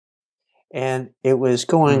And it was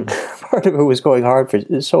going, part of it was going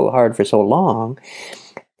so hard for so long.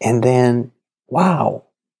 And then, wow,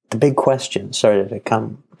 the big question started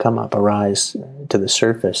to arise to the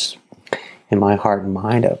surface in my heart and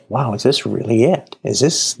mind of, wow, is this really it? Is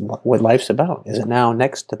this what life's about? Is it now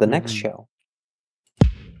next to the next show?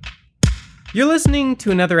 You're listening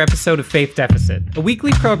to another episode of Faith Deficit, a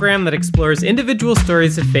weekly program that explores individual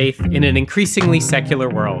stories of faith in an increasingly secular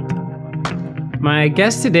world. My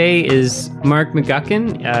guest today is Mark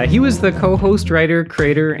McGuckin. He was the co-host, writer,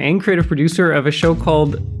 creator, and creative producer of a show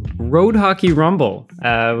called Road Hockey Rumble,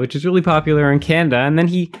 which is really popular in Canada. And then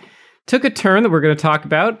he took a turn that we're going to talk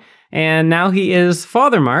about. And now he is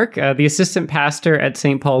Father Mark, the assistant pastor at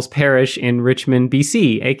St. Paul's Parish in Richmond,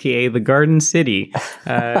 BC, aka the Garden City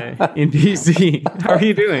in BC. How are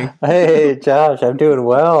you doing? Hey, Josh, I'm doing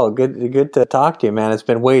well. Good to talk to you, man. It's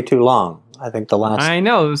been way too long. I think the last... I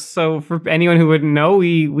know. So for anyone who wouldn't know,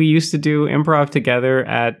 we used to do improv together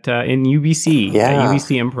at in UBC,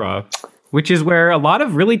 UBC Improv, which is where a lot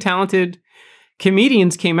of really talented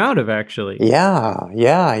comedians came out of, actually. Yeah.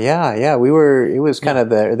 It was kind of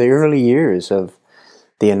the early years of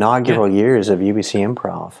the inaugural years of UBC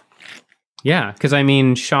Improv. Yeah, because I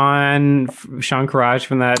mean, Sean Courage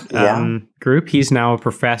from that group, he's now a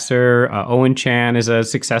professor. Owen Chan is a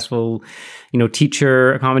successful,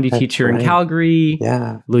 teacher, a comedy teacher in Calgary.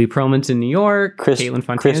 Yeah. Louis Perlman's in New York. Caitlin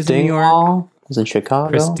Fontana's in New York. Is in Chicago.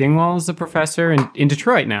 Chris Dingwall is a professor in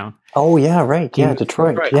Detroit now. Oh, yeah, right. Yeah,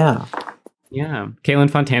 Detroit. Yeah. Yeah, Caitlin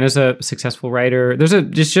Fontana's a successful writer.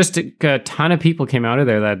 There's just a ton of people came out of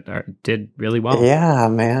there that did really well. Yeah,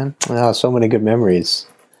 man. Oh, so many good memories.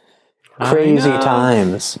 Crazy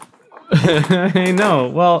times. I know.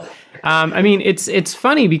 Well, I mean, it's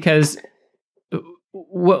funny because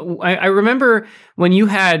I remember when you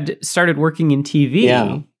had started working in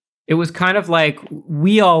TV. It was kind of like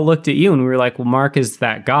we all looked at you and we were like, "Well, Mark is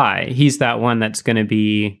that guy. He's that one that's going to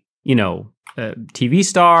be, a TV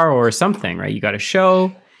star or something, right? You got a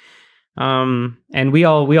show." And we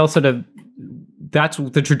all sort of, that's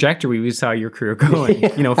the trajectory we saw your career going,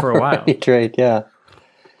 for a while. Right, yeah.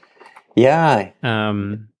 Yeah.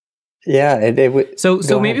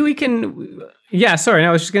 So maybe we can, sorry.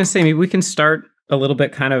 I was just going to say, maybe we can start a little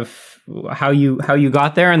bit kind of how you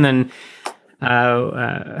got there and then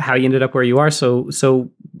how you ended up where you are.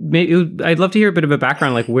 So maybe I'd love to hear a bit of a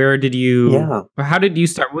background. Like, where did you, or how did you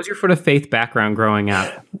start? What was your sort of faith background growing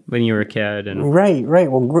up when you were a kid? And Right.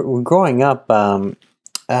 Well, growing up,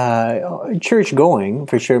 church going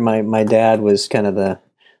for sure. My dad was kind of the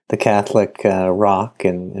Catholic rock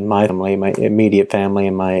in my family, my immediate family,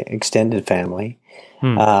 and my extended family.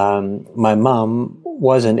 My mom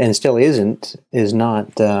wasn't, and still is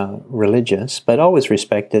not religious, but always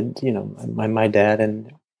respected, my dad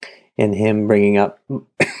and him bringing up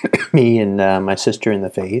me and my sister in the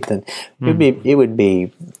faith, and it would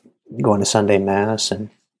be going to Sunday Mass and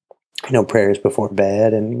prayers before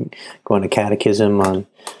bed and going to catechism on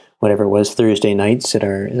whatever it was Thursday nights at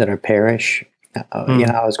our parish.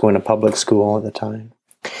 I was going to public school at the time,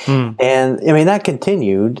 and I mean that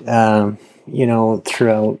continued.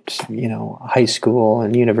 Throughout, high school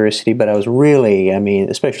and university, but I was really,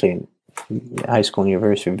 especially in high school and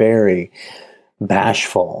university, very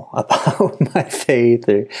bashful about my faith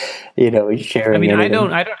or, sharing. I mean, anything.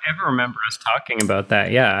 I don't ever remember us talking about that.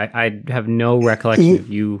 Yeah. I have no recollection of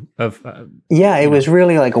you it was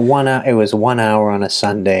really like it was 1 hour on a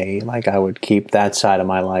Sunday. Like I would keep that side of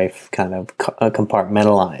my life kind of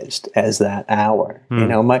compartmentalized as that hour.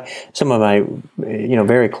 Some of my,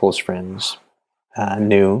 very close friends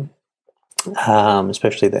knew,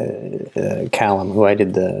 especially the Callum, who I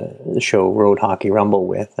did the show Road Hockey Rumble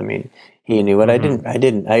with. I mean, he knew it. I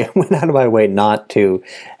didn't. I went out of my way not to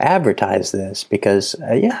advertise this because,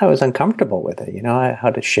 I was uncomfortable with it.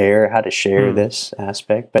 How to share this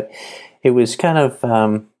aspect. But it was kind of,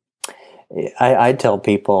 I tell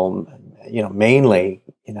people, mainly,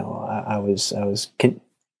 I was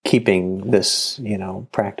keeping this,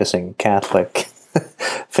 practicing Catholic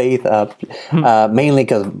faith up, mainly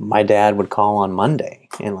because my dad would call on Monday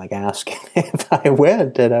and ask if I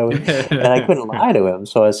went, and I couldn't lie to him.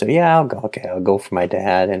 So I said, "Yeah, I'll go. Okay, I'll go for my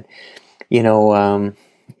dad." And a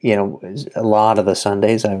lot of the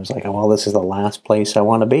Sundays I was like, "Well, this is the last place I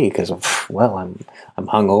want to be because, I'm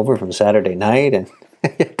hungover from Saturday night, and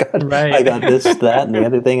I got this, that, and the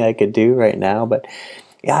other thing I could do right now." But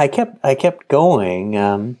yeah, I kept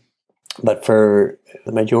going. But for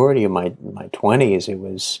the majority of my 20s, it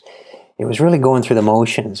was really going through the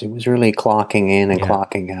motions. It was really clocking in and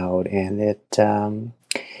clocking out, and it,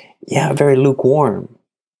 very lukewarm.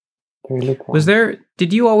 Very lukewarm.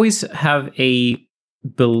 Did you always have a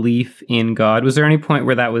belief in God? Was there any point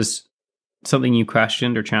where that was something you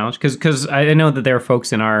questioned or challenged? Because I know that there are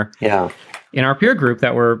folks in our peer group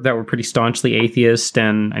that were pretty staunchly atheist,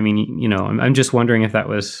 and I mean, I'm just wondering if that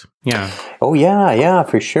was Oh yeah,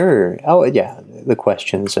 for sure. Oh yeah, the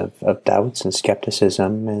questions of doubts and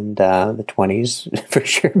skepticism, and the 20s for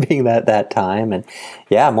sure being that time, and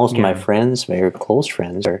most of my friends, very close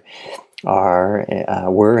friends,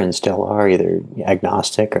 were and still are either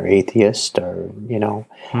agnostic or atheist, or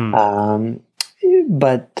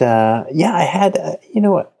but I had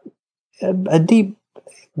a deep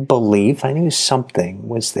belief. I knew something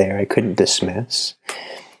was there I couldn't dismiss,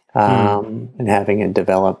 and having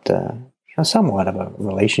developed somewhat of a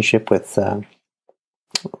relationship with our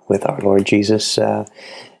Lord Jesus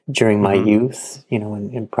during my youth,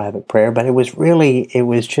 in private prayer. But it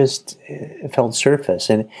felt surface,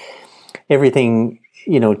 and everything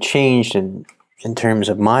changed in terms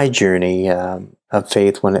of my journey of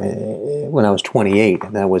faith when I was 28,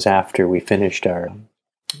 and that was after we finished our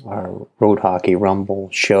road hockey rumble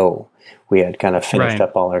show. We had kind of finished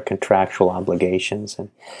up all our contractual obligations, and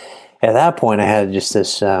at that point I had just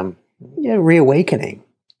this reawakening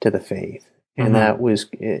to the faith, and that was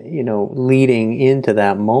leading into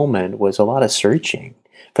that moment was a lot of searching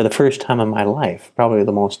for the first time in my life, probably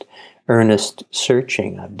the most earnest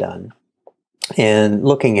searching I've done, and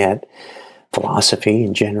looking at philosophy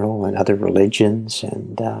in general and other religions,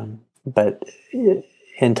 but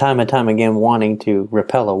time and time again wanting to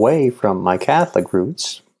repel away from my Catholic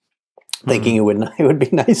roots, thinking it would be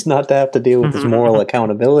nice not to have to deal with this moral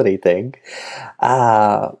accountability thing,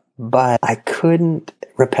 but I couldn't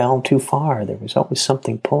repel too far. There was always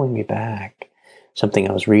something pulling me back, something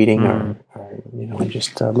I was reading or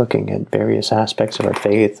just looking at various aspects of our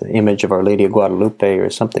faith, the image of Our Lady of Guadalupe or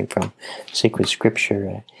something from sacred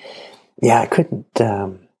scripture. I couldn't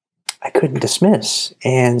dismiss,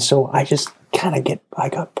 and so I just I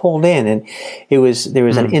got pulled in, and there was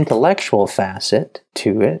an intellectual facet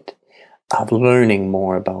to it of learning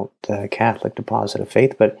more about the Catholic deposit of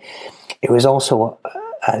faith, but it was also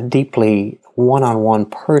a deeply one-on-one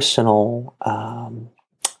personal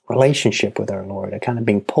relationship with our Lord, a kind of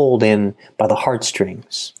being pulled in by the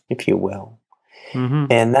heartstrings, if you will.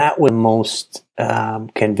 And that was most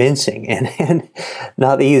convincing and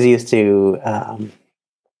not the easiest to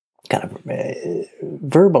kind of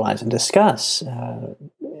verbalize and discuss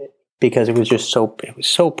because it was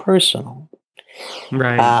so personal.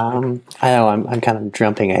 Right. I know I'm kind of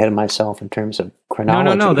jumping ahead of myself in terms of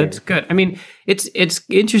chronology. No, that's good. I mean, it's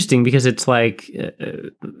interesting because it's like,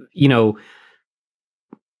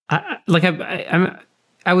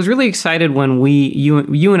 I was really excited when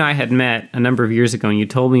you and I had met a number of years ago, and you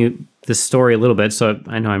told me this story a little bit. So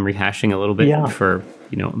I know I'm rehashing a little bit for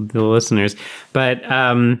the listeners, but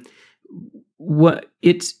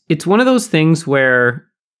it's one of those things where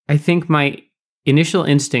I think my initial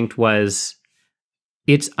instinct was,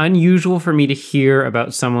 it's unusual for me to hear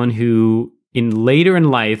about someone who later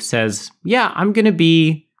in life says, I'm going to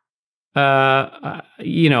be, I'm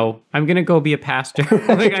going to go be a pastor.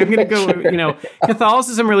 Like, I'm going to go,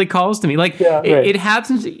 Catholicism really calls to me. Like, it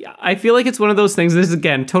happens. I feel like it's one of those things, this is,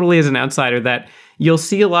 again, totally as an outsider, that you'll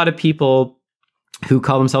see a lot of people who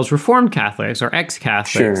call themselves Reformed Catholics or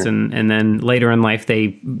ex-Catholics, and then later in life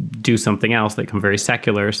they do something else. They become very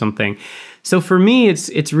secular or something. So for me,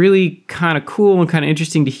 it's really kind of cool and kind of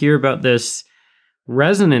interesting to hear about this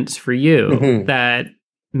resonance for you, that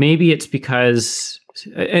maybe it's because,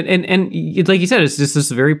 and like you said, it's just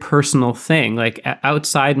this very personal thing, like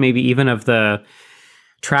outside maybe even of the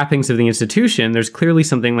trappings of the institution, there's clearly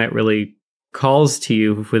something that really calls to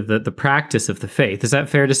you with the practice of the faith. Is that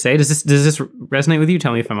fair to say? Does this resonate with you?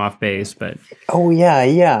 Tell me if I'm off base, but oh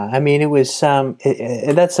yeah. I mean, it was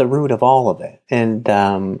that's the root of all of it, and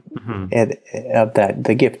of that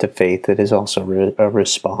the gift of faith that is also a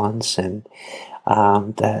response, and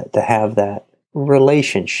to have that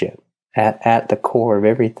relationship at the core of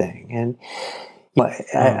everything. And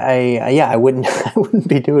I wouldn't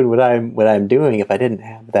be doing what I'm doing if I didn't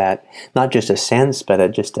have that, not just a sense, but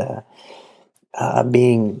just a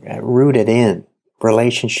being rooted in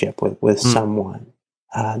relationship with someone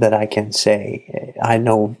that I can say I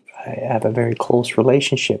know I have a very close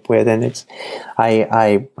relationship with. And it's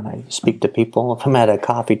I when I speak to people, if I'm at a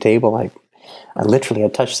coffee table, I literally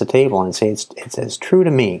touch the table and say it's as true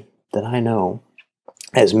to me that I know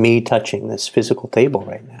as me touching this physical table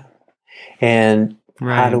right now. And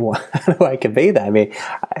how do I convey that? I mean,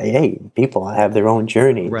 hey, people have their own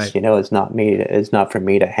journeys. Right. It's not for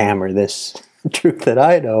me to hammer this truth that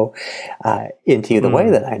I know into the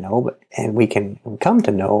way that I know, and we can come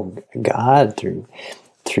to know God through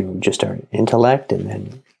through just our intellect, and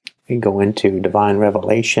then we go into divine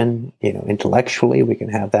revelation. Intellectually, we can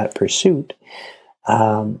have that pursuit.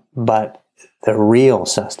 But the real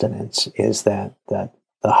sustenance is that the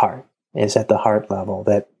heart is at the heart level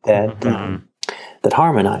that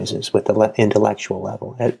harmonizes with the intellectual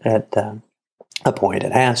level at a point.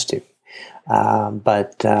 It has to.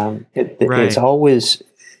 But it's always,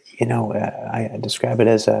 I describe it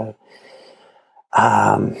as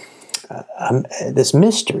this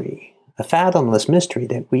mystery, a fathomless mystery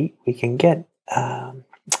that we can get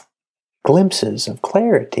glimpses of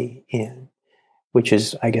clarity in, which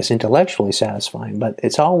is, I guess, intellectually satisfying. But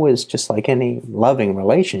it's always just like any loving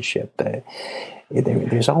relationship.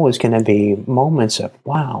 There's always going to be moments of,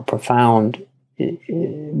 wow, profound,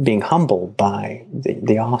 being humbled by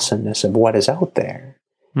the awesomeness of what is out there.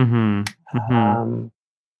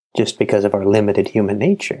 Just because of our limited human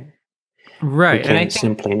nature. Right. We can't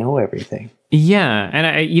simply know everything. Yeah. And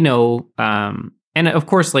and of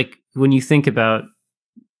course, like when you think about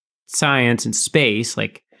science and space,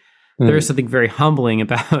 like there is something very humbling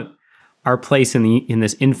about our place in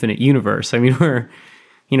this infinite universe. I mean, we're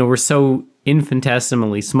so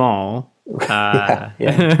infinitesimally small, right?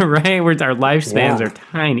 Our lifespans are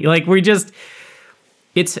tiny. Like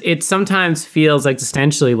it sometimes feels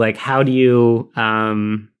existentially like, how do you, how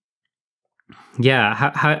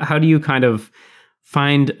do you kind of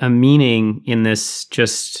find a meaning in this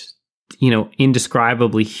just,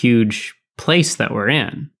 indescribably huge place that we're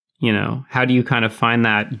in? How do you kind of find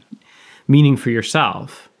that meaning for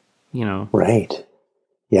yourself? Right.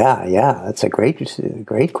 Yeah. That's a great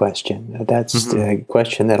question. That's a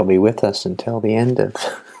question that'll be with us until the end of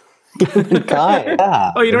humankind.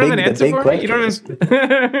 Yeah. Oh, you don't have an answer for me? You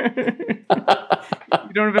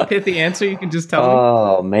don't have a pithy answer? You can just tell me?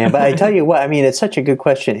 Oh, man. But I tell you what, I mean, it's such a good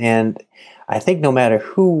question. And I think no matter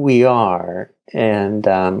who we are and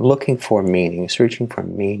looking for meaning, searching for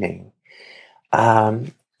meaning,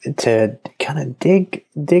 to kind of dig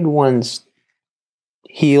one's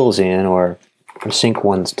heels in or sink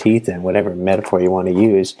one's teeth in, whatever metaphor you want to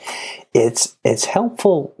use, it's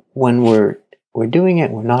helpful when we're doing it.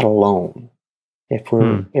 We're not alone.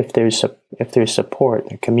 If there's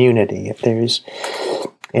support, a community, if there's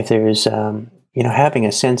having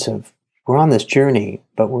a sense of we're on this journey,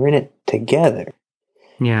 but we're in it together.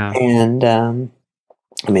 Yeah. And I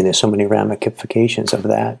mean, there's so many ramifications of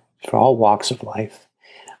that for all walks of life.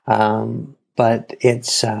 But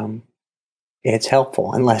it's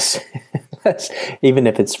helpful, unless even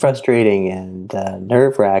if it's frustrating and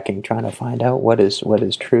nerve-wracking, trying to find out what is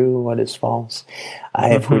true, what is false.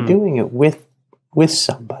 If we're doing it with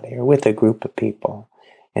somebody or with a group of people,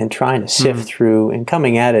 and trying to sift through and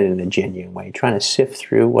coming at it in a genuine way, trying to sift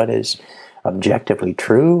through what is objectively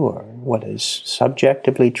true or what is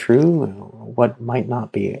subjectively true, or what might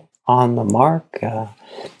not be on the mark, to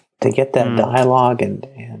get that dialogue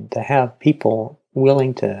and to have people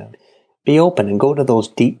willing to be open and go to those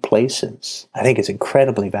deep places, I think is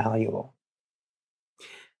incredibly valuable.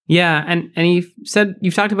 Yeah, and you've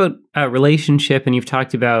talked about relationship, and you've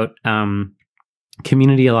talked about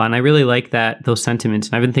community a lot, and I really like those sentiments.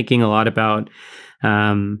 And I've been thinking a lot about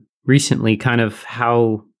recently, kind of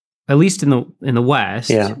how, at least in the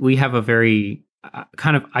West, we have a very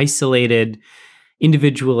kind of isolated,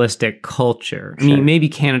 individualistic culture. I mean, maybe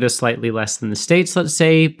Canada slightly less than the States, let's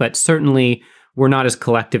say, but certainly we're not as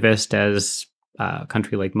collectivist as a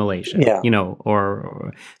country like Malaysia,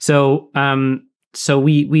 so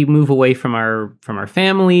we move away from our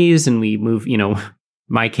families, and we move,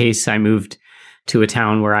 my case, I moved to a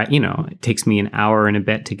town where it takes me an hour and a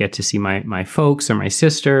bit to get to see my folks or my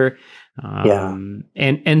sister.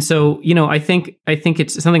 And so, I think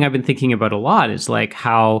it's something I've been thinking about a lot, is like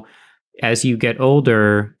how, as you get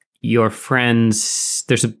older, your friends,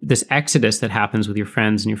 there's this exodus that happens with your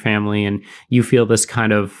friends and your family, and you feel this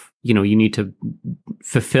kind of, you need to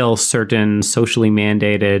fulfill certain socially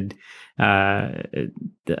mandated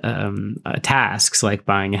tasks, like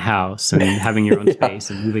buying a house and having your own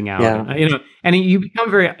space and moving out, and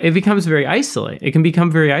it becomes very isolating. It can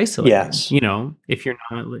become very isolating, yes. If you're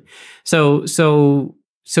not. So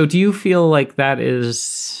do you feel like that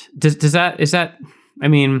is that, I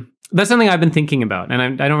mean, that's something I've been thinking about,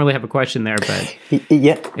 and I don't really have a question there, but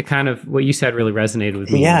it kind of, what you said really resonated with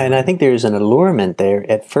me. Yeah, and I think there's an allurement there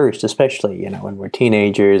at first, especially, when we're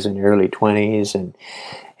teenagers in early 20s and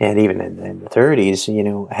even in the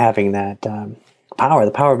 30s, having that power,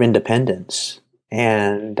 the power of independence,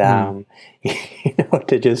 and to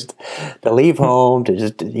leave home, to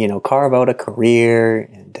just, carve out a career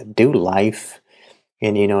and to do life,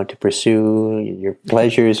 and, to pursue your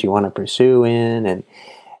pleasures you want to pursue in, and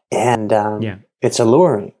it's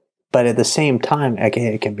alluring, but at the same time,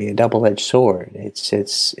 again, it can be a double-edged sword.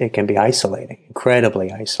 It can be isolating,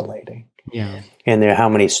 incredibly isolating. Yeah. And there are how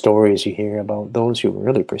many stories you hear about those who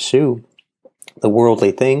really pursue the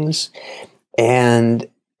worldly things and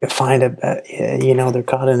find they're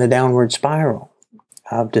caught in a downward spiral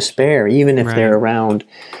of despair, even if they're around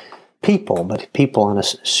people, but people on a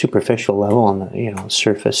superficial level, on the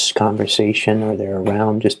surface conversation, or they're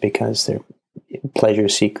around just because they're pleasure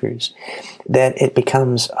seekers, that it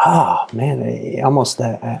becomes almost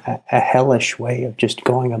a hellish way of just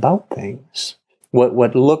going about things.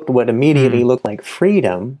 What immediately looked like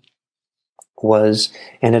freedom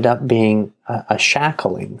ended up being a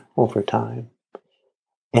shackling over time.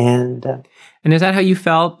 And is that how you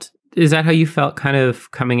felt? Is that how you felt kind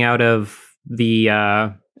of coming out of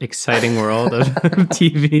the exciting world of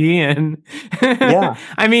TV? And yeah,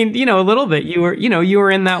 I mean, a little bit. You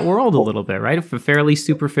were in that world a little bit, right? A fairly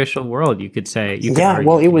superficial world, you could say.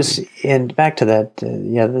 Well, it was, and back to that.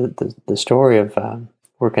 The story of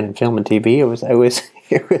working in film and TV. It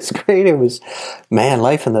was great. It was, man,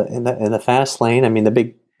 life in the fast lane. I mean, the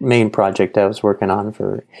big main project I was working on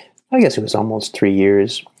for, I guess it was almost 3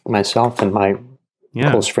 years. Myself and my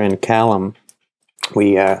close friend Callum,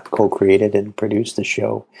 we co-created and produced the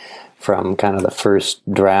show from kind of the first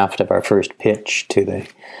draft of our first pitch to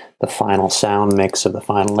the final sound mix of the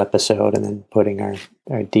final episode, and then putting our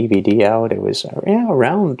DVD out. It was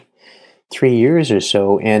around 3 years or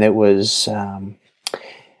so, and it was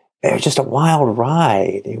just a wild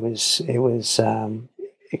ride. It was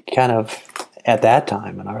kind of, at that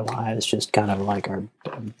time in our lives, just kind of like our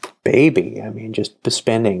baby. I mean, just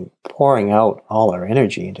pouring out all our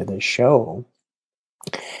energy into this show.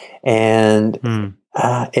 And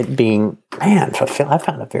it being, man, I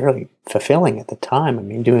found it very fulfilling at the time. I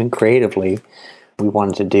mean, doing creatively we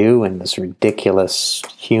wanted to do, and this ridiculous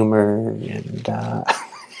humor and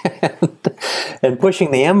and pushing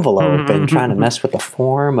the envelope and trying to mess with the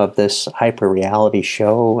form of this hyper reality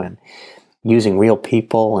show, and using real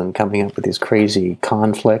people and coming up with these crazy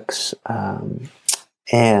conflicts,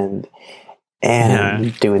 and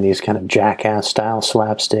doing these kind of jackass style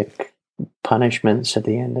slapstick punishments at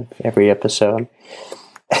the end of every episode.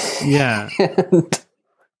 Yeah.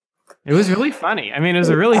 It was really funny. I mean, it was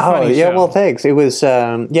a really funny show. Well, thanks. It was,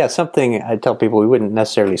 something I tell people we wouldn't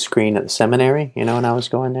necessarily screen at the seminary, when I was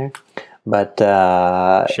going there. But,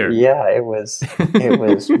 sure. Yeah, it was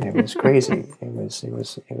crazy.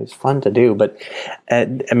 It was fun to do. But,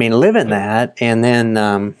 I mean, living that, and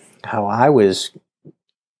then, how I was,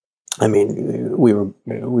 I mean, we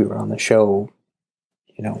were on the show,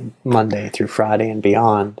 Monday through Friday and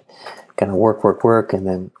beyond, kind of work. And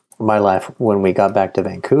then my life, when we got back to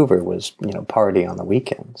Vancouver, was, party on the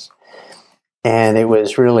weekends. And it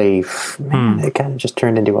was really, it kind of just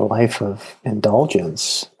turned into a life of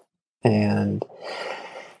indulgence. And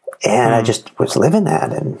I just was living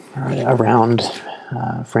that, and around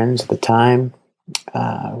friends at the time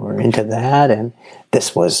were into that. And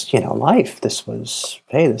this was, life. This was,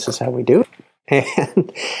 hey, this is how we do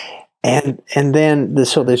it. And then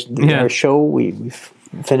our show, we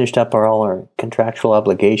finished up all our contractual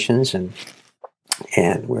obligations, and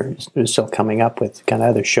we're still coming up with kind of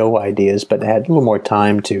other show ideas, but had a little more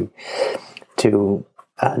time to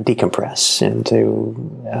decompress and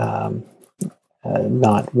to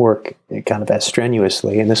not work kind of as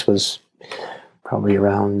strenuously. And this was probably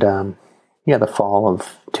around the fall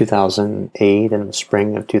of 2008 and the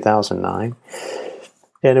spring of 2009.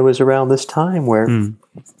 And it was around this time where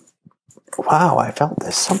wow, I felt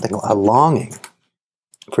a longing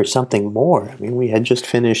for something more. I mean, we had just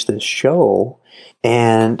finished this show,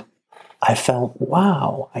 and I felt,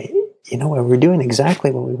 wow, we're doing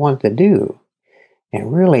exactly what we wanted to do.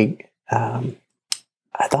 And really, I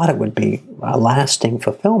thought it would be a lasting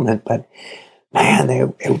fulfillment, but man,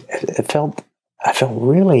 I felt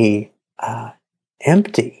really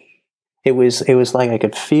empty. It was like I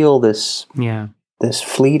could feel this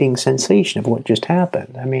fleeting sensation of what just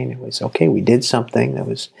happened. I mean, it was okay. We did something that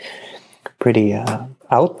was pretty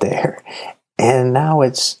out there, and now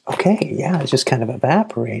it's okay. Yeah, it's just kind of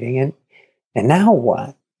evaporating, and now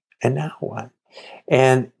what?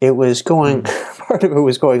 And it was going. Part of it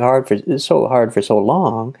was going so hard for so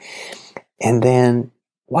long, and then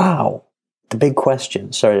wow, the big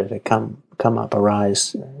question started to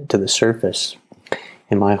arise to the surface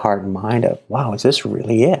in my heart and mind of, wow, is this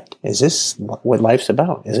really it? Is this what life's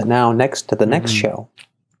about? Is it now next to the next show?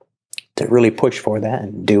 To really push for that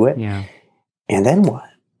and do it? Yeah. And then what?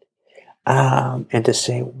 And to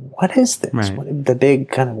say, what is this? Right. What, the big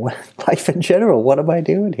kind of life in general, what am I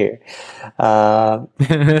doing here?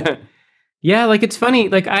 Yeah, like it's funny.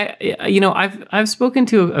 Like I've spoken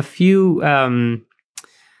to a few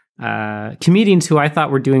comedians who I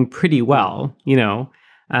thought were doing pretty well.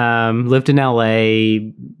 Lived in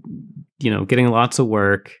LA, getting lots of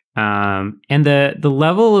work, and the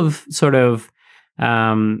level of sort of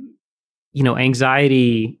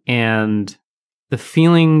anxiety and the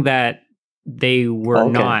feeling that they were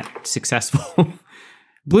not successful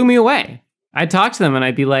blew me away. I'd talk to them and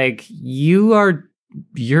I'd be like, you're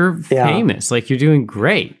famous, like you're doing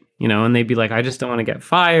great, and they'd be like, I just don't want to get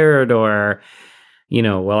fired, or,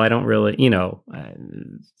 well, I don't really, they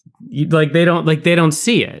don't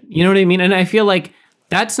see it. You know what I mean? And I feel like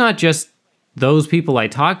that's not just those people I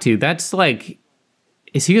talk to. That's like,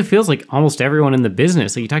 it feels like almost everyone in the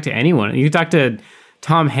business. Like you talk to anyone, you talk to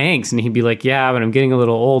Tom Hanks and he'd be like, yeah, but I'm getting a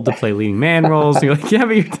little old to play leading man roles. And you're like, yeah,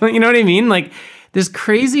 but you know what I mean? Like this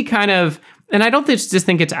crazy kind of, and I don't just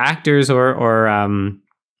think it's actors or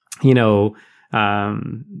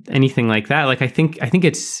anything like that. Like I think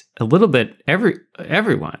it's a little bit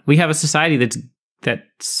everyone. We have a society that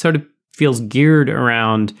sort of feels geared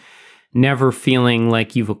around never feeling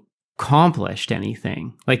like you've accomplished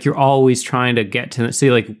anything. Like you're always trying to get to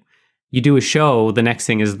see, like you do a show, the next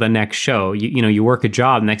thing is the next show. You work a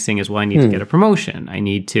job, next thing is, well, I need to get a promotion. I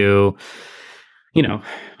need to,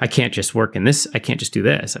 I can't just work in this. I can't just do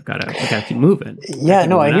this. I gotta keep moving. Yeah,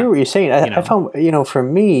 no, I hear what you're saying. I found, for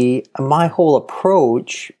me, my whole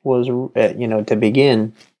approach was, to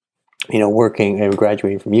begin, working and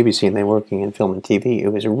graduating from UBC and then working in film and TV. It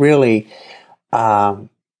was really,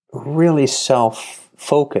 really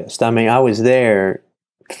self-focused. I mean, I was there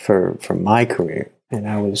for my career, and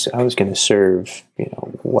I was going to serve,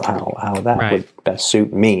 how that would best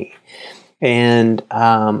suit me. And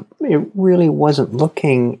it really wasn't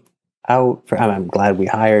looking out for, I'm glad we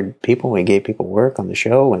hired people, we gave people work on the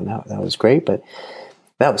show, and that was great, but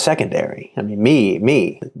that was secondary. I mean,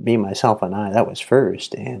 me, myself, and I, that was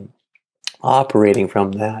first. And operating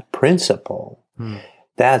from that principle,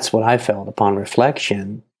 that's what I felt upon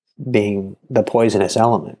reflection being the poisonous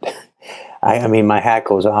element. I mean, my hat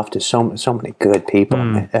goes off to so many good people,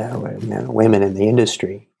 women in the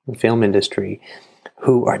industry, the film industry,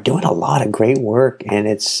 who are doing a lot of great work, and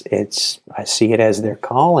it's I see it as their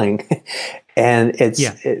calling, and it's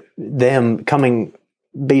them coming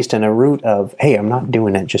based on a root of, hey, I'm not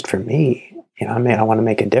doing it just for me. I want to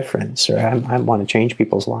make a difference, or I want to change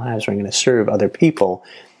people's lives, or I'm going to serve other people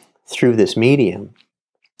through this medium.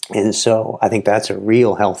 And so I think that's a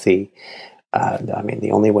real healthy. The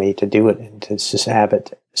only way to do it and to have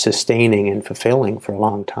it sustaining and fulfilling for a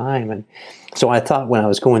long time. And so I thought, when I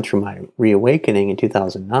was going through my reawakening in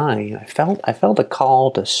 2009, I felt a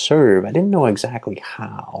call to serve. I didn't know exactly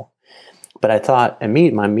how, but I thought,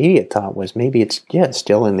 my immediate thought was, maybe it's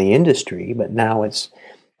still in the industry, but now it's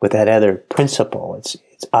with that other principle. It's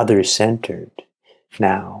other-centered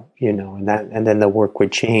now, and then the work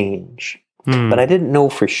would change. But I didn't know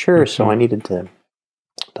for sure, so I needed to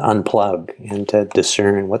unplug and to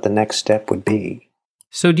discern what the next step would be.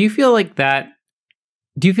 So do you feel like that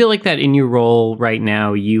in your role right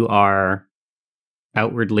now, you are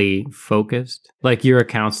outwardly focused? Like you're a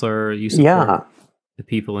counselor, you support the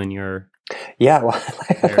people in your... Yeah, well,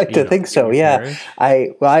 I like to think so. Yeah,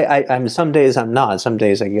 I'm. Some days I'm not. Some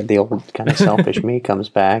days I get the old kind of selfish me comes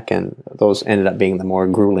back, and those ended up being the more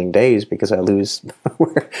grueling days because I lose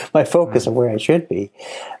my focus of where I should be.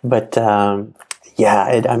 But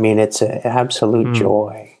it's an absolute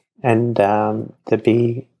joy, and to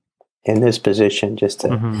be in this position, just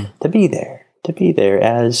to be there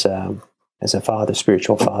as a father,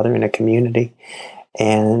 spiritual father in a community,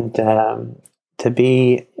 and to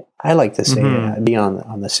be. I like to say, be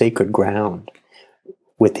on the sacred ground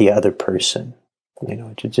with the other person,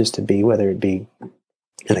 just to be, whether it be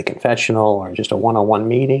in a confessional or just a one-on-one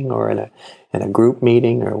meeting, or in a group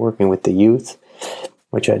meeting, or working with the youth,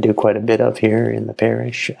 which I do quite a bit of here in the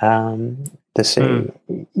parish. To say,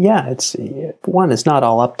 it's not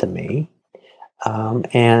all up to me,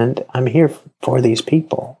 and I'm here for these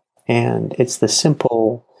people, and it's the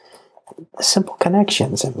simple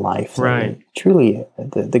connections in life, right? Truly,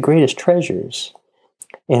 the greatest treasures,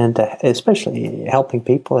 and especially helping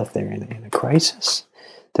people if they're in a crisis,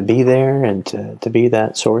 to be there and to be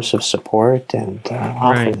that source of support and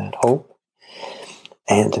offer that hope,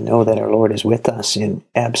 and to know that our Lord is with us in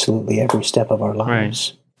absolutely every step of our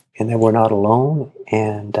lives, and that we're not alone,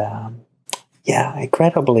 and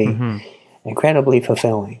incredibly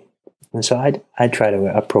fulfilling. And so I try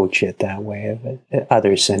to approach it that way, of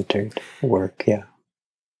other-centered work. Yeah.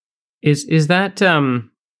 Is that?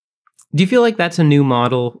 Do you feel like that's a new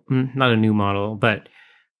model? Not a new model, but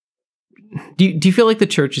do you feel like the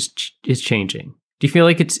church is changing? Do you feel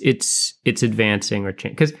like it's advancing or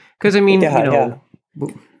changing? Because I mean,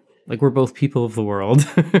 like we're both people of the world.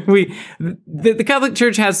 The Catholic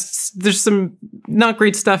Church there's some not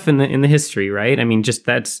great stuff in the history, right? I mean, just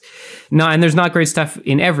and there's not great stuff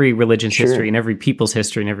in every religion's history, in every people's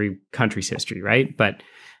history, in every country's history, right? But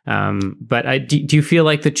do you feel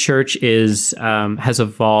like the church has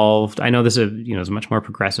evolved? I know there's there's a much more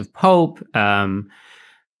progressive pope, and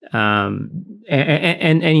there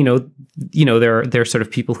are sort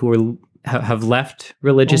of people who have left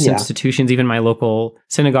religious institutions. Even my local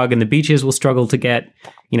synagogue in the Beaches will struggle to get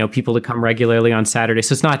people to come regularly on Saturday.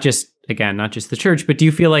 So it's not just the church, but do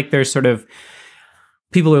you feel like there's sort of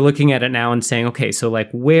people are looking at it now and saying, okay, so like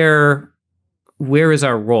where is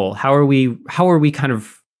our role? How are we kind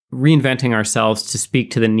of reinventing ourselves to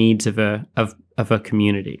speak to the needs of a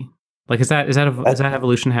community? Like, is that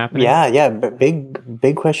evolution happening? Yeah.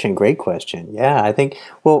 Big question. Great question. Yeah, I think,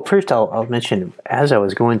 well, first I'll mention, as I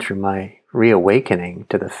was going through my reawakening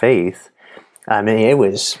to the faith, I mean, it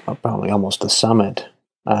was probably almost the summit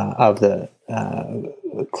of the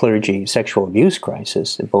clergy sexual abuse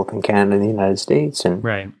crisis, both in Canada and the United States. And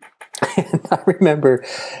right. And I remember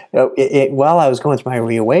while I was going through my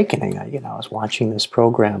reawakening, I was watching this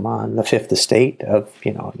program on the Fifth Estate of,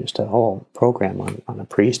 just a whole program on a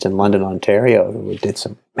priest in London, Ontario, who did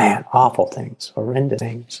some, awful things, horrendous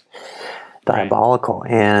things, diabolical.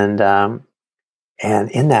 Right.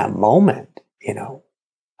 And in that moment,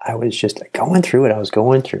 I was just going through what I was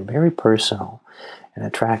going through, very personal and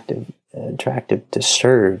attractive to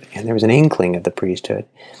serve. And there was an inkling of the priesthood.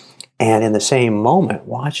 And in the same moment,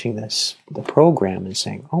 watching the program and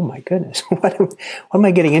saying, oh my goodness, what am I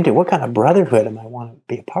getting into? What kind of brotherhood am I want to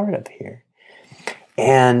be a part of here?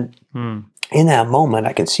 And in that moment,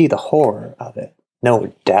 I could see the horror of it,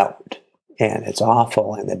 no doubt. And it's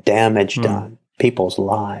awful, and the damage done, people's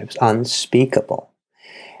lives, unspeakable.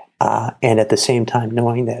 And at the same time,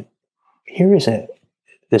 knowing that here is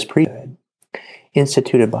this priesthood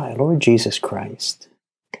instituted by Lord Jesus Christ.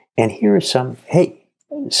 And here are some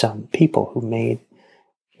people who made,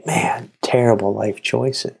 terrible life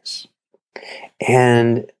choices.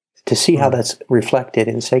 And to see how that's reflected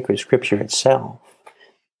in sacred scripture itself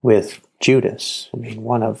with Judas,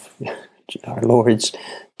 one of our Lord's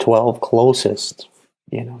 12 closest,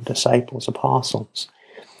 disciples, apostles,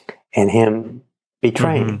 and him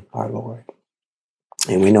betraying our Lord.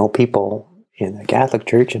 And we know people in the Catholic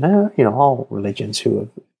Church and, all religions who have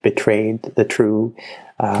betrayed the true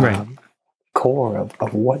core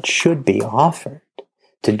of what should be offered,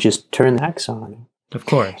 to just turn the backs on him. Of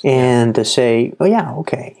course. And to say,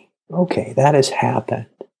 okay, that has happened,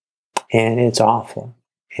 and it's awful,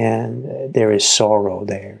 and there is sorrow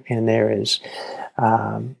there, and there is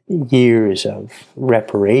years of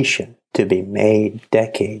reparation to be made,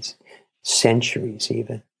 decades, centuries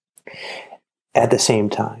even. At the same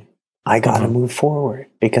time, I got to move forward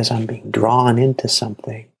because I'm being drawn into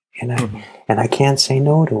something, and I can't say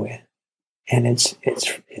no to it. And it's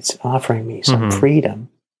offering me some freedom,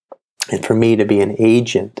 and for me to be an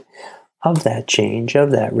agent of that change,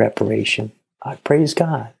 of that reparation. I praise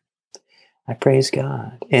God.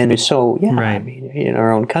 And so, in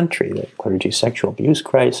our own country, the clergy sexual abuse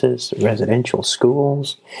crisis, residential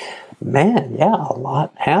schools, a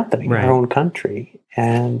lot happening in our own country,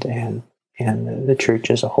 and the church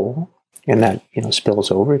as a whole, and that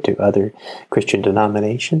spills over to other Christian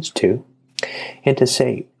denominations too, and to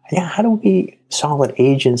say, how do we be solid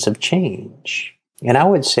agents of change? And I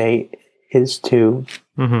would say is to,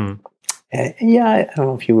 I don't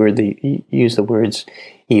know if you were use the words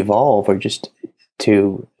evolve or just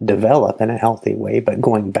to develop in a healthy way, but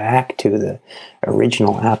going back to the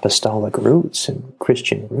original apostolic roots and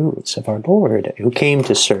Christian roots of our Lord, who came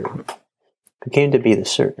to serve, who came to be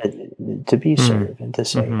served, and to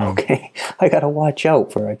say, okay, I got to watch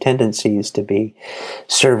out for our tendencies to be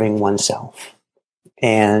serving oneself.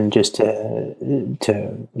 And just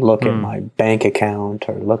to look at my bank account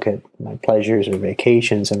or look at my pleasures or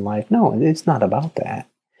vacations in life. No, it's not about that.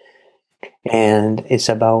 And it's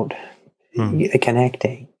about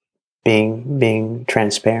connecting, being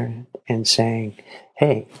transparent, and saying,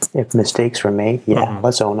 hey, if mistakes were made,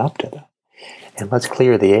 let's own up to them. And let's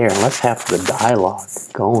clear the air. Let's have the dialogue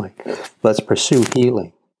going. Let's pursue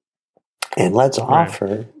healing. And let's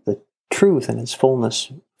offer the truth in its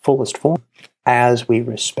fullest form, as we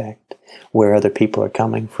respect where other people are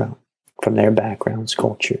coming from their backgrounds,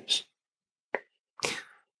 cultures.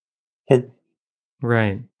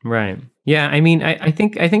 Right. Yeah, I mean, I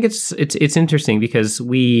think it's interesting because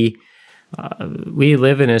we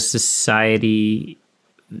live in a society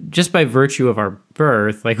just by virtue of our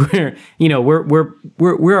birth, like we're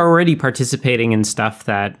already participating in stuff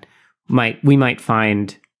that we might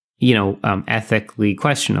find, ethically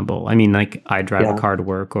questionable. I mean, like I drive a car to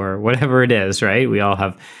work or whatever it is, right? We all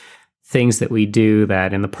have things that we do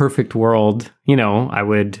that in the perfect world, I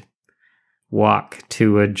would walk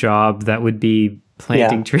to a job that would be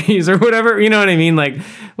planting trees or whatever, you know what I mean? Like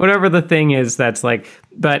whatever the thing is that's like,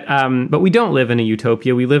 but we don't live in a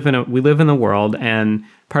utopia. We live in the world. And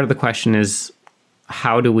part of the question is,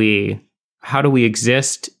 how do we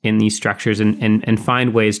exist in these structures and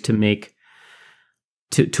find ways to make,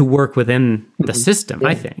 to work within the system,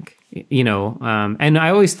 I think, and I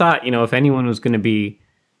always thought, if anyone was going to be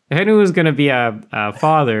a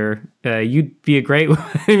father, you'd be a great one.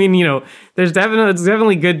 I mean, it's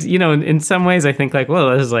definitely good, in some ways I think like,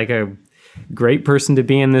 well, this is like a great person to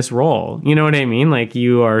be in this role. You know what I mean? Like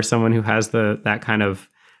you are someone who has that kind of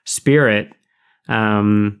spirit.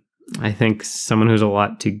 I think someone who's a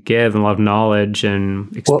lot to give and a lot of knowledge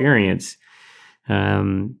and experience.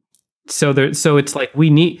 So it's like we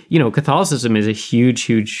need, Catholicism is a huge,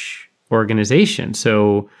 huge organization.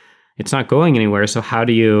 So it's not going anywhere. So how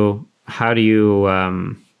do you,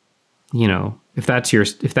 if that's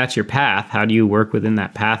your path, how do you work within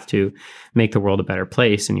that path to make the world a better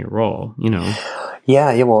place in your role,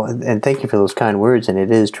 Yeah, well, and thank you for those kind words. And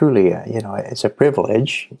it is truly, it's a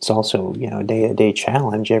privilege. It's also, a day-to-day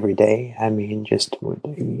challenge every day. I mean, just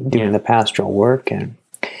doing the pastoral work and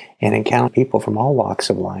encounter people from all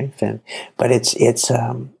walks of life. But it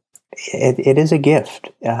is a gift,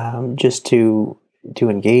 just to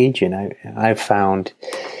engage. And I've found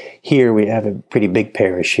here we have a pretty big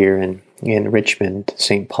parish here in Richmond,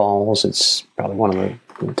 St. Paul's. It's probably one of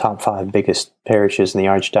the top 5 biggest parishes in the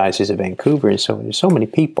Archdiocese of Vancouver. And so there's so many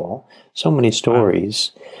people, so many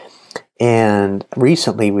stories. And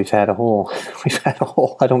recently we've had a whole,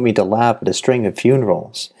 I don't mean to laugh, but a string of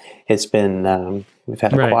funerals. It's been, we've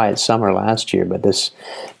had a quiet summer last year, but this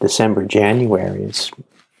December, January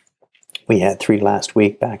we had 3 last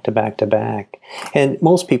week, back to back to back. And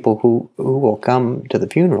most people who will come to the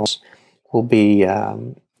funerals will be,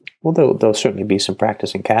 there'll certainly be some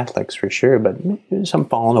practicing Catholics for sure, but some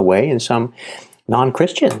fallen away and some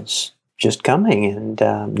non-Christians just coming. And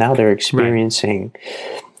now they're experiencing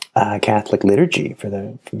Catholic liturgy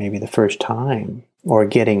for maybe the first time, or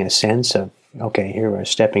getting a sense of, okay, here we're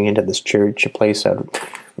stepping into this church, a place I'd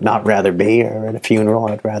not rather be, or at a funeral,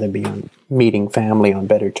 I'd rather be meeting family on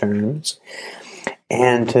better terms.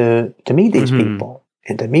 And to meet these people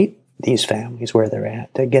and to meet these families where they're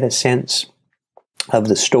at, to get a sense of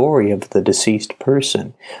the story of the deceased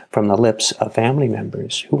person from the lips of family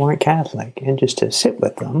members who aren't Catholic, and just to sit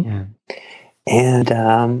with them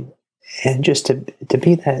and just to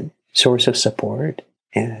be that source of support.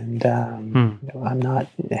 And I'm not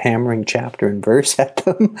hammering chapter and verse at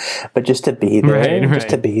them, but just to be there, just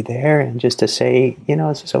to be there, and just to say,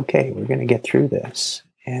 this is okay. We're going to get through this,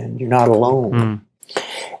 and you're not alone.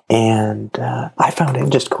 And I found it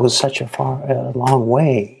just goes such a long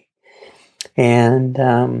way. And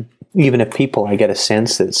even if people, I get a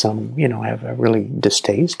sense that some, have a really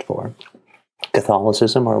distaste for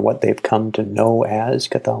Catholicism or what they've come to know as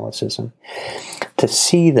Catholicism, to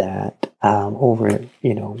see that over,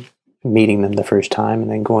 meeting them the first time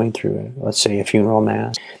and then going through, let's say, a funeral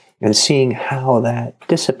mass, and seeing how that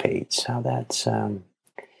dissipates, how that's,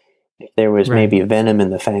 if there was maybe venom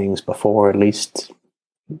in the fangs before, at least,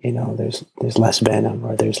 there's less venom,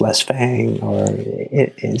 or there's less fang, or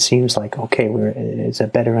it seems like, okay, it's a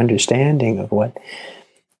better understanding of what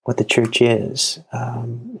the church is,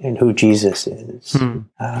 and who Jesus is, and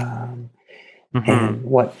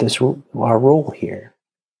what our role here.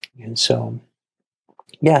 And so,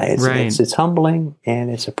 it's humbling,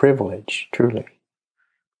 and it's a privilege, truly.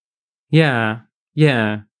 Yeah.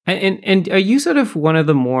 And are you sort of one of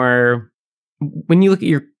the more, when you look at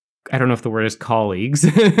your, I don't know if the word is colleagues,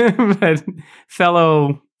 but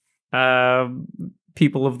fellow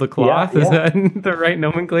people of the cloth, is that the right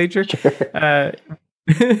nomenclature? Sure.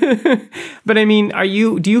 But I mean, are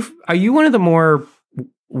you one of the more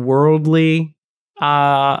worldly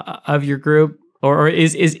of your group, or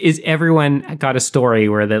is everyone got a story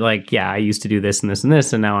where they're like, I used to do this and this and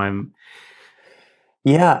this, and now I'm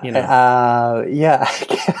I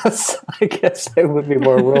guess it would be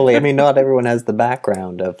more worldly. I mean, not everyone has the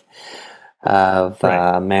background of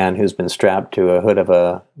a man who's been strapped to a hood of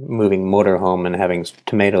a moving motorhome and having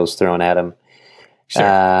tomatoes thrown at him. Sure.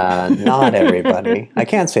 Not everybody. I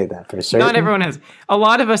can't say that for certain. Not everyone has. A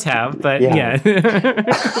lot of us have, but yeah.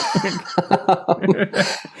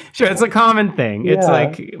 Sure, it's a common thing. It's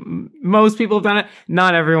like most people have done it.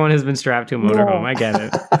 Not everyone has been strapped to a motorhome. I get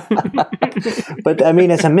it. But I mean,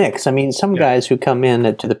 it's a mix. I mean, some guys who come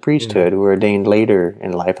in to the priesthood who are ordained later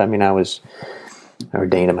in life. I mean, I was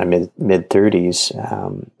ordained in my mid-30s,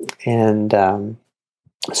 and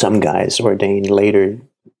some guys ordained later.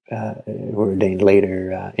 Were ordained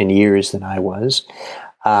later in years than I was,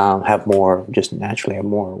 have more, just naturally have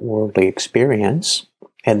more worldly experience,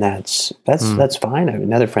 and that's fine. I have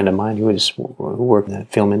another friend of mine who worked in the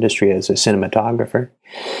film industry as a cinematographer,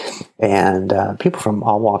 and people from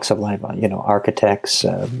all walks of life, architects,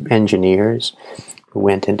 engineers, who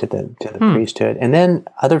went into the priesthood, and then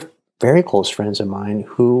other very close friends of mine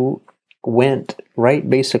who went right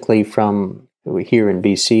basically from. Here in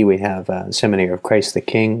BC, we have a Seminary of Christ the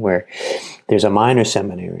King, where there's a minor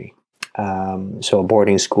seminary, so a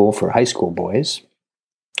boarding school for high school boys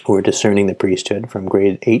who are discerning the priesthood from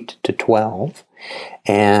grade 8 to 12,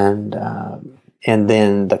 and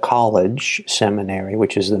then the college seminary,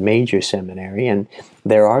 which is the major seminary. And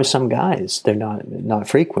there are some guys, they're not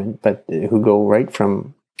frequent, but who go right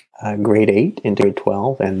from grade 8 into grade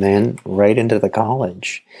 12 and then right into the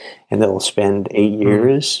college, and they'll spend 8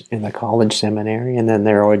 years in the college seminary, and then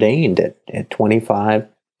they're ordained at 24,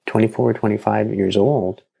 25 years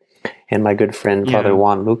old. And my good friend Father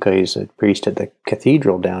Juan Luca, he's a priest at the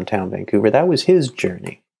cathedral downtown Vancouver. That was his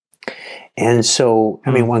journey. And so,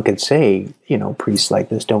 I mean, one could say, priests like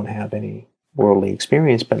this don't have any worldly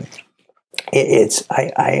experience, but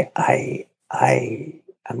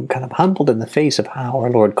I'm kind of humbled in the face of how our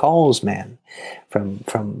Lord calls men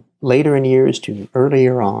from later in years to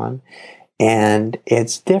earlier on, and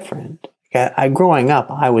it's different. Growing up,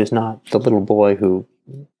 I was not the little boy who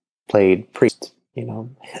played priest.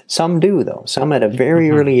 Some do though. Some at a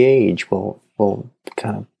very early age will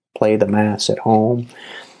kind of play the mass at home,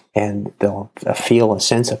 and they'll feel a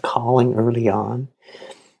sense of calling early on.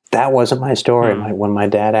 That wasn't my story. When my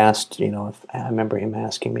dad asked, I remember him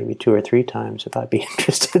asking maybe 2 or 3 times if I'd be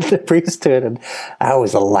interested in the priesthood, and that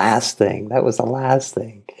was the last thing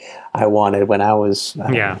I wanted when I was,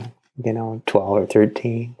 12 or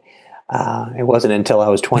 13. It wasn't until I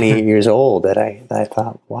was 28 years old that I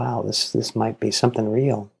thought, wow, this might be something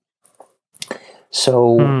real.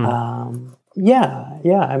 So,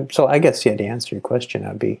 so I guess, to answer your question,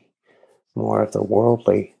 I'd be more of the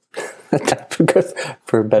worldly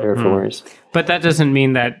for better or for worse. But that doesn't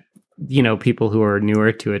mean that, people who are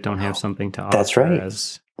newer to it don't have something to offer. That's right.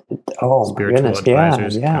 As spiritual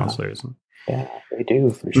advisors, counselors. Yeah, they do,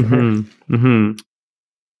 for sure.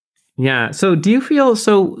 Yeah. So do you feel,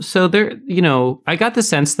 so there, I got the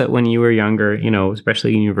sense that when you were younger,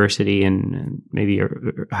 especially university and maybe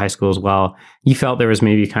your high school as well, you felt there was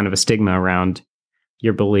maybe kind of a stigma around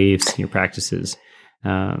your beliefs, your practices.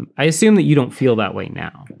 I assume that you don't feel that way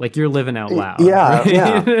now. Like, you're living out loud. Yeah, right?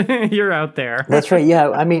 yeah. You're out there. That's right. Yeah,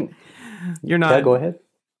 I mean, you're not. Yeah, go ahead.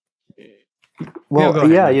 Well, go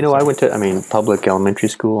ahead. I went to, public elementary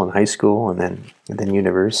school and high school, and then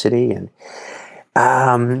university, and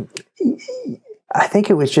I think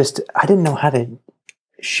it was just I didn't know how to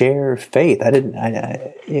share faith.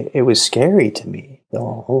 It was scary to me, the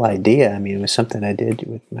whole idea. I mean, it was something I did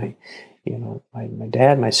with my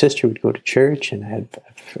dad, my sister would go to church, and I had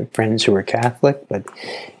friends who were Catholic, but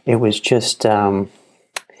it was just, I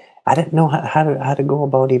didn't know how to go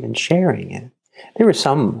about even sharing it. There were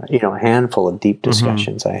some, a handful of deep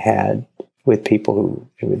discussions I had with people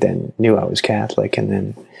who then knew I was Catholic, and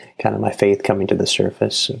then kind of my faith coming to the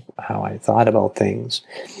surface of how I thought about things.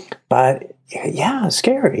 But yeah,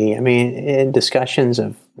 scary. I mean, in discussions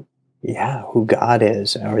of, who God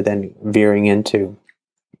is, or then veering into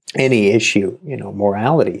any issue,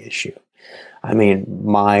 morality issue. I mean,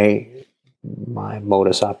 my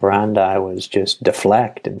modus operandi was just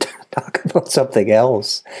deflect and talk about something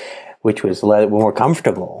else, which was more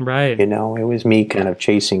comfortable. Right. It was me kind of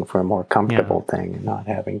chasing for a more comfortable thing, and not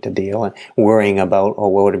having to deal and worrying about,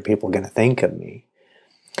 what are people going to think of me?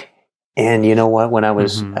 And you know what? When I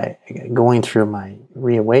was going through my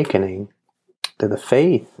reawakening to the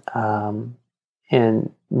faith, and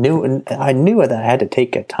I knew that I had to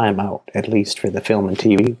take a time out, at least for the film and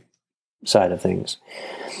TV side of things.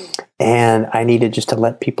 And I needed just to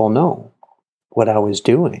let people know what I was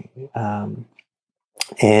doing.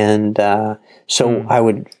 So I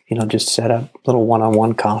would, just set up little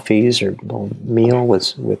one-on-one coffees or little meal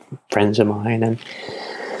with friends of mine,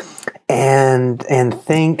 and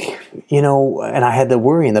think, and I had the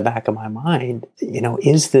worry in the back of my mind,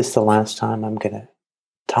 is this the last time I'm going to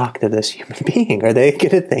talk to this human being? Are they going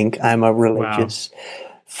to think I'm a religious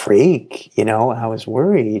freak? You know, I was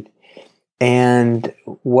worried. And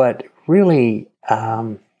what really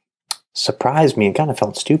surprised me and kind of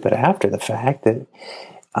felt stupid after the fact that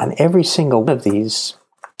on every single one of these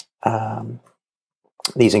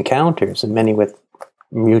encounters, and many with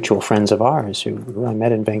mutual friends of ours who I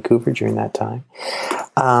met in Vancouver during that time,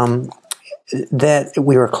 that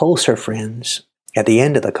we were closer friends at the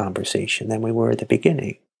end of the conversation than we were at the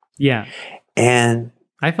beginning. Yeah. And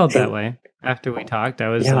I felt that way after we talked. I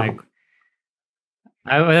was like,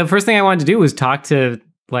 the first thing I wanted to do was talk to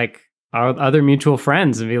like our other mutual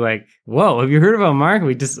friends and be like, whoa, have you heard about Mark? It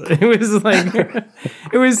was like,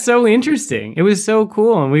 it was so interesting. It was so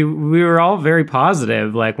cool. And we were all very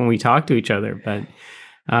positive, like when we talked to each other. But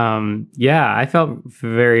I felt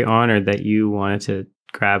very honored that you wanted to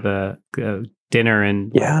grab a dinner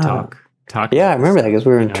and talk. Yeah, I remember that because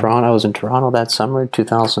we were in Toronto. I was in Toronto that summer,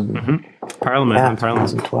 2000. Parliament.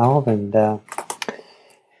 2012 and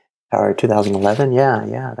or 2011.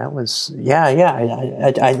 Yeah, that was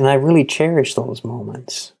I really cherish those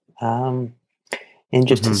moments. And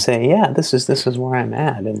just to say, this is where I'm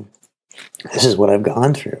at, and this is what I've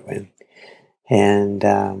gone through, and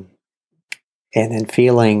then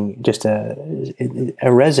feeling just a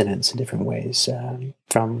resonance in different ways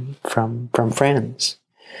from friends.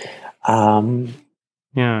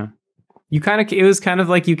 It was kind of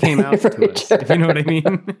like you came out to us, if you know what I mean.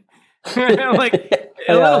 Like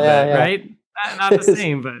a little bit, right? Not the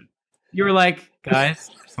same, but you were like, guys,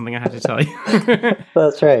 something I have to tell you.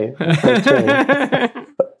 That's right.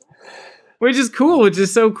 Which is cool, which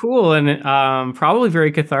is so cool, and probably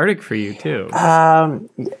very cathartic for you too.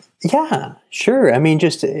 Yeah, sure. I mean,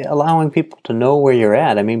 just allowing people to know where you're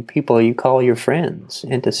at. I mean, people you call your friends,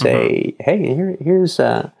 and to say, hey, here's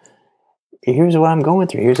what I'm going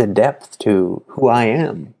through. Here's a depth to who I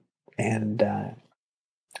am. And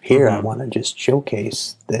here I want to just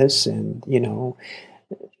showcase this, and,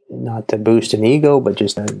 not to boost an ego, but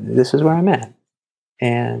just this is where I'm at.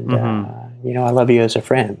 And, I love you as a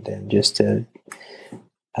friend, and just to,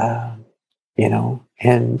 and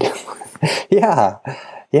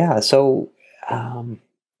so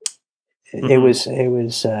it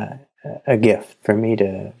was a gift for me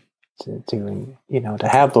to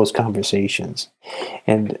have those conversations,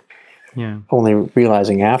 and only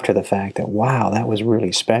realizing after the fact that, wow, that was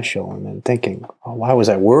really special. And then thinking, oh, why was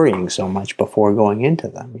I worrying so much before going into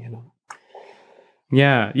them,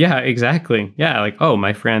 Yeah, exactly. Yeah, like, oh,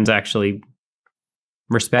 my friends actually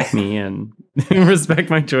respect me and respect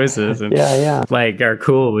my choices and like are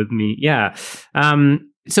cool with me. Yeah.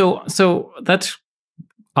 So that's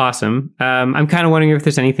awesome. I'm kind of wondering if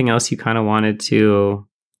there's anything else you kind of wanted to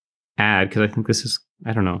add, because I think this is,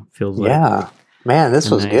 I don't know, feels like man, this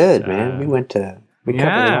was nice, good, man. We covered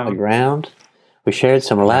a lot of ground. We shared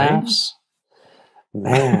some laughs.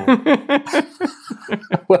 Man,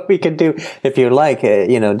 what we could do, if you like,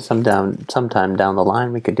 sometime down the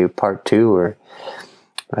line, we could do part 2, or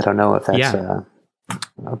I don't know if that's a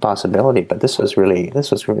possibility. But this was really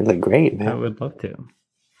great, man. I would love to.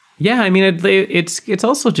 Yeah, I mean, it's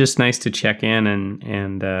also just nice to check in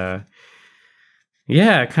and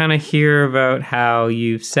kind of hear about how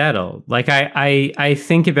you've settled. Like I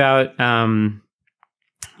think about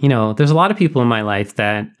there's a lot of people in my life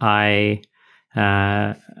that I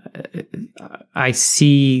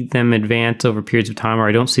see them advance over periods of time, or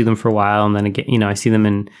I don't see them for a while, and then again, I see them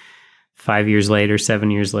in 5 years later,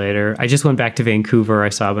 7 years later. I just went back to Vancouver. I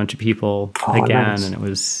saw a bunch of people again, nice. And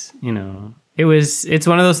it was, it's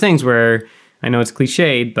one of those things where I know it's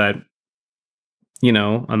cliched, but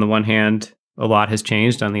on the one hand, a lot has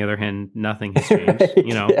changed. On the other hand, nothing has changed.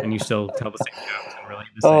 And you still tell the same jokes and really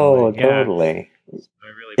the same way. Totally.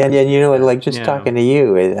 Talking to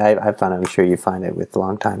you, I find, I'm sure you find it with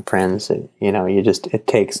longtime friends, that, it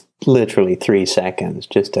takes literally 3 seconds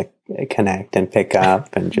just to connect and pick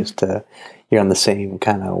up, and just to, you're on the same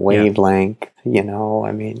kind of wavelength,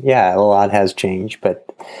 I mean, a lot has changed, but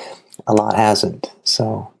a lot hasn't.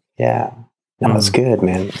 So, it's good,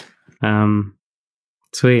 man.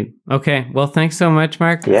 Sweet. Okay. Well, thanks so much,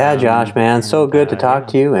 Mark. Yeah, Josh, man. So good to talk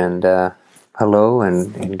to you, and, hello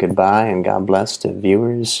and goodbye, and God bless to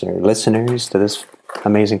viewers or listeners to this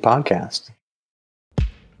amazing podcast.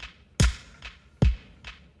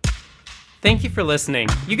 Thank you for listening.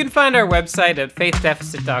 You can find our website at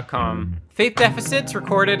faithdeficit.com. Faith Deficit's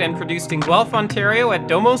recorded and produced in Guelph, Ontario at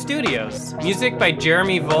Domo Studios. Music by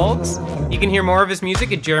Jeremy Volz. You can hear more of his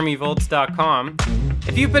music at jeremyvolz.com.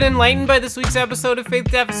 If you've been enlightened by this week's episode of Faith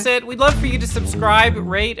Deficit, we'd love for you to subscribe,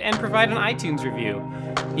 rate, and provide an iTunes review.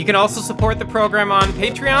 You can also support the program on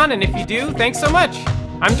Patreon, and if you do, thanks so much.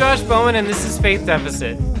 I'm Josh Bowman, and this is Faith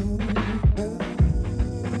Deficit.